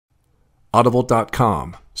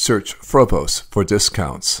Audible.com. Search Frobose for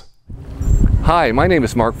discounts. Hi, my name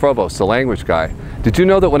is Mark Frobose, the language guy. Did you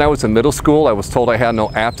know that when I was in middle school, I was told I had no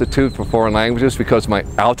aptitude for foreign languages because my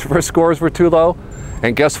algebra scores were too low?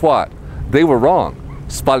 And guess what? They were wrong.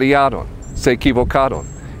 Spaliaron, se equivocaron,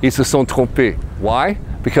 y se son trompés. Why?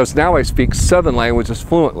 Because now I speak 7 languages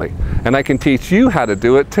fluently, and I can teach you how to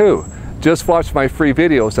do it too. Just watch my free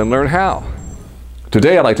videos and learn how.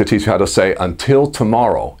 Today I'd like to teach you how to say until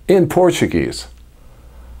tomorrow in Portuguese.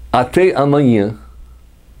 Até amanhã.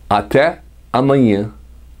 Até amanhã.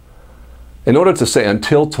 In order to say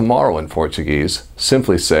until tomorrow in Portuguese,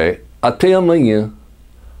 simply say até amanhã.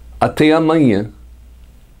 Até amanhã.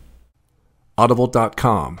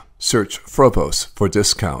 Audible.com. Search Frobose for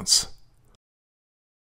discounts.